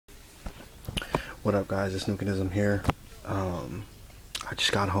What up, guys? It's Nukenism here. I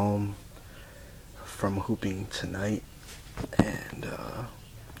just got home from hooping tonight, and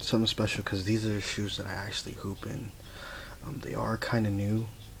something special because these are the shoes that I actually hoop in. They are kind of new,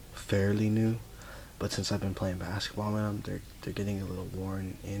 fairly new, but since I've been playing basketball in them, they're getting a little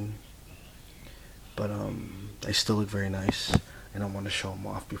worn in. But they still look very nice, and I want to show them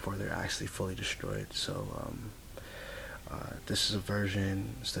off before they're actually fully destroyed. So this is a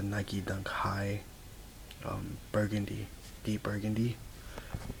version. It's the Nike Dunk High. Burgundy, deep burgundy,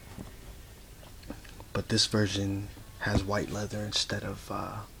 but this version has white leather instead of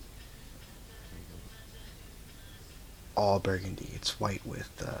all burgundy. It's white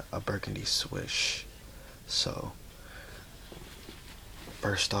with a burgundy swish. So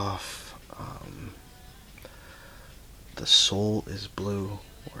first off, the sole is blue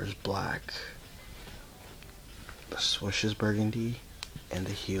or is black, the swish is burgundy, and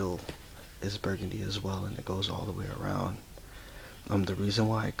the heel is burgundy as well, and it goes all the way around. The reason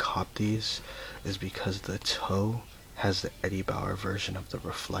why I copped these is because the toe has the Eddie Bauer version of the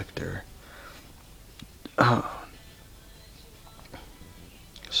reflector.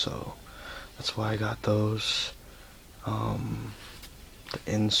 So that's why I got those. The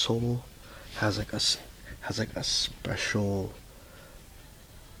insole has like a special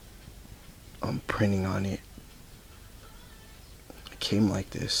printing on it. It came like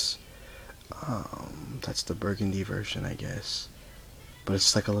this. That's the burgundy version, I guess, but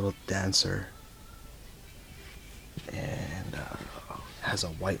it's like a little dancer, and has a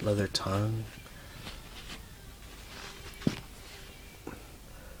white leather tongue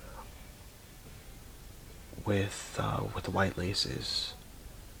with white laces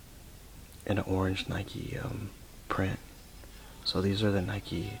and an orange Nike print. So these are the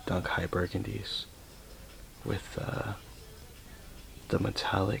Nike Dunk High Burgundies with the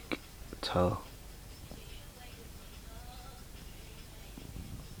metallic toe.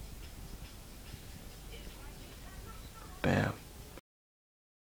 Bam.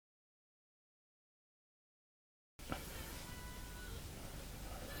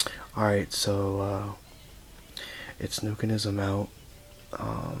 Alright, so it's Nukenism out.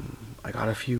 I got a few